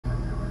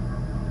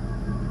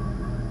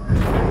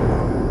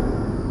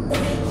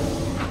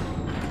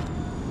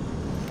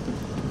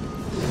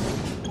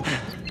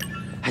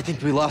I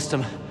think we lost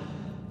him.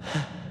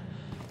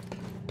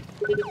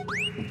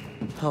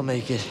 I'll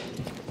make it.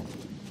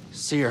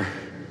 Seer,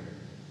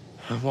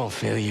 I won't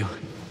fail you.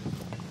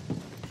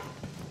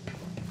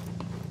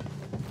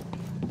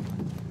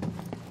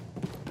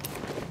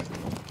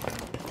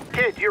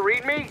 Kid, you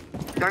read me?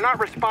 They're not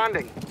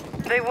responding.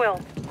 They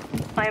will.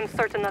 I am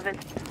certain of it.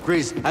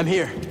 Grease, I'm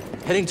here.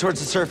 Heading towards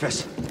the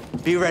surface.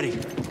 Be ready.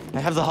 I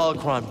have the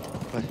holocron,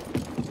 but...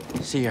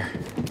 Seer,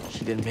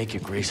 she didn't make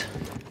it, Grease.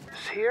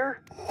 Seer?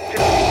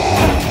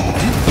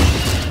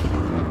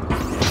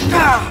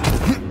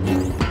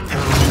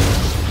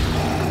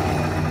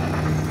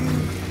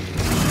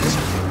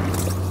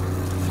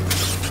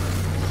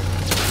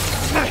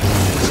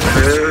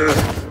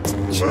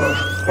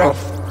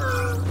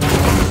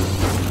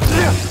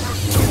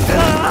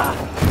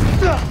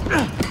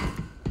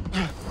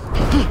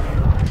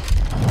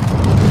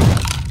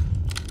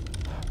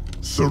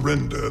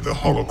 Surrender the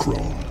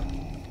holocron.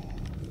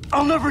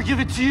 I'll never give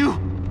it to you!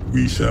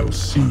 We shall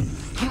see.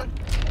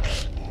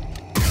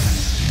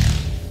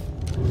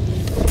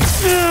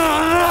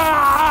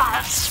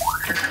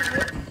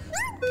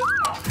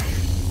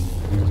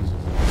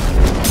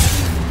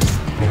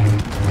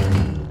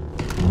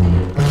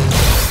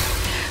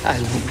 I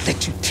won't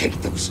let you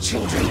take those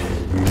children.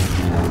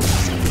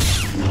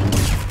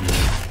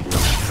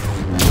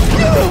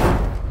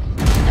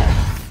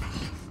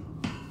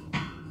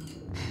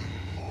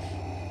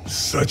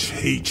 Such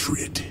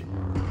hatred.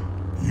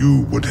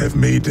 You would have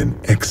made an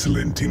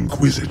excellent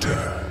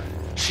Inquisitor.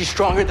 She's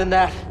stronger than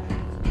that.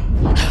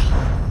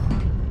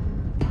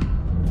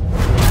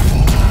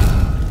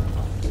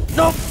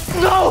 No!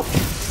 No!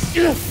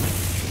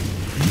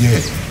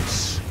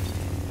 Yes.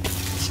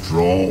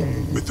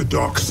 Strong with the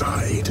dark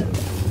side.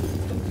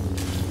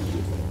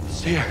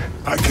 Seer.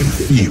 I can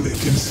feel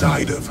it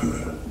inside of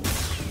her.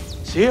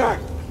 Seer!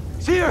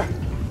 Seer!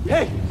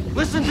 Hey,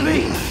 listen to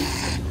me! You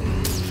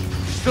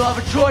still have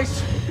a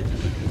choice.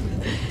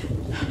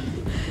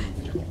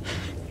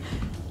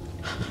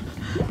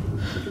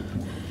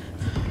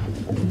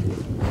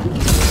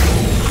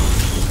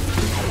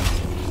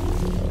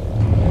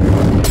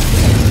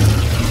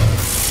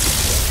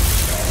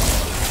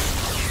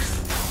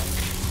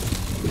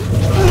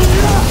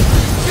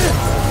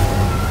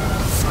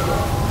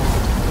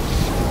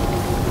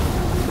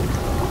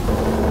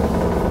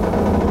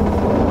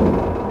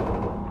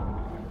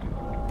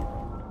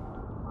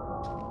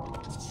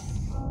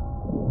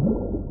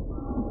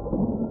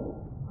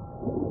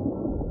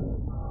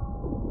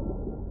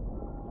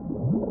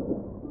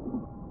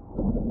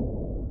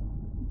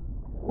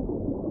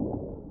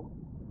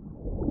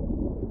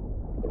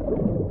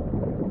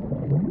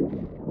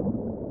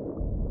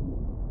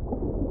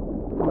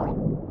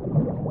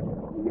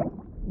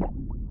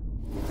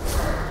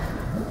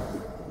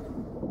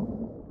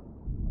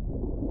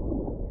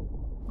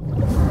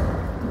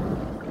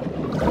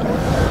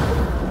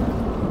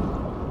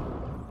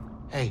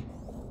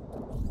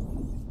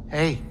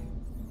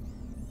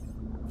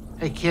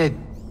 Hey, kid.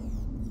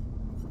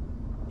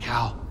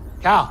 Cal.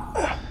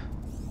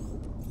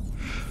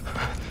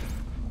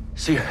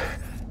 Seer.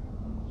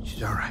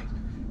 She's all right.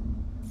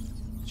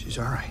 She's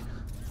all right.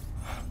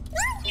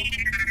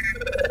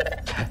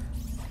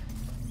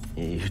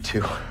 You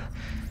too.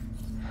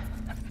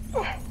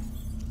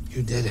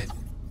 You did it.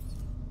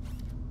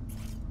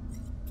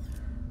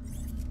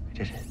 We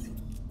did it.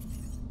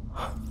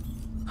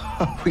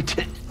 We did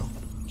it. Oh,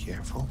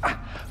 careful.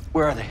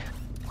 Where are they?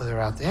 Well,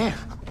 they're out there.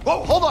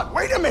 Whoa, hold on.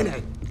 Wait a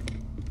minute.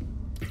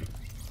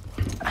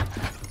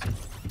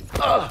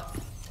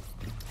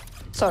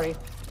 Sorry.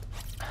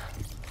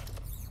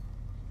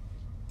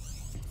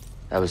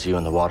 That was you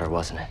in the water,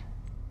 wasn't it?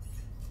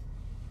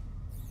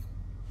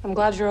 I'm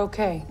glad you're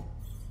okay.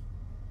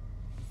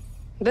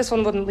 This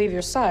one wouldn't leave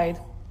your side.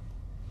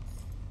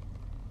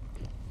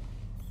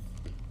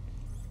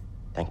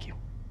 Thank you.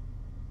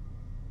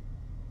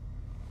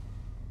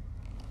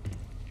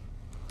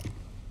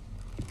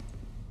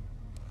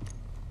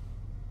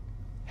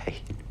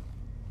 Hey.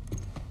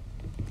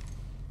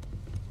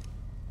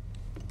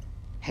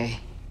 Hey.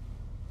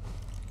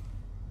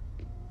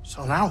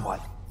 So now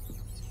what?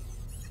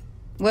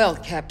 Well,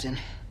 Captain,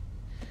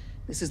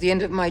 this is the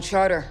end of my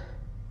charter.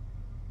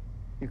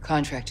 Your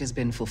contract has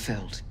been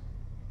fulfilled.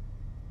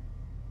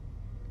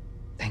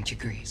 Thank you,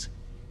 Grease.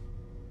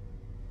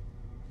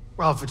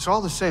 Well, if it's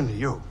all the same to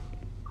you,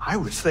 I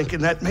was thinking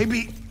that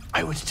maybe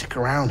I would stick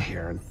around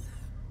here and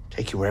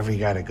take you wherever you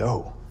gotta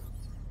go.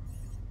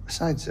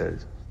 Besides, the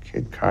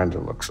kid kinda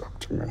looks up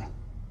to me.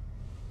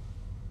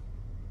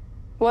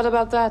 What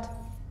about that?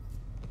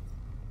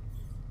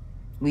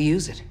 We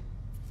use it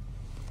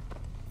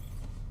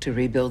to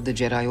rebuild the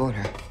Jedi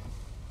Order.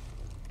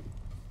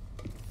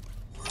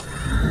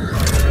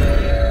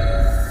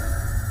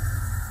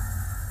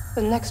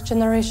 The next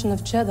generation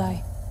of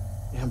Jedi.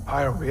 The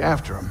Empire will be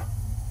after him.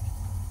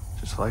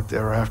 Just like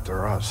they're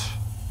after us.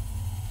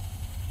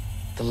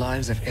 The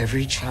lives of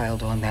every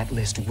child on that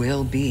list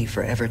will be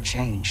forever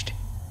changed.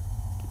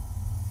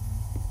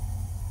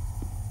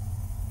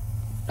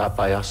 Not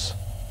by us.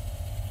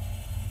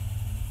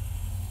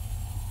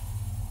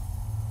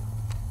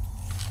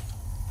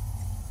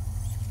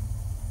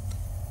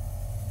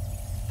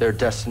 Their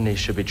destiny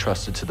should be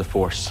trusted to the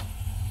Force.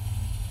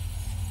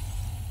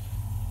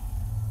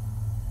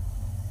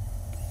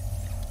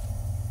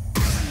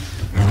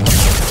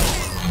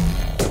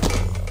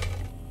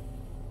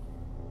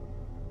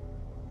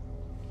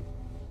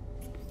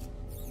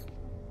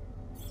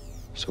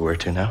 So where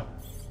to now?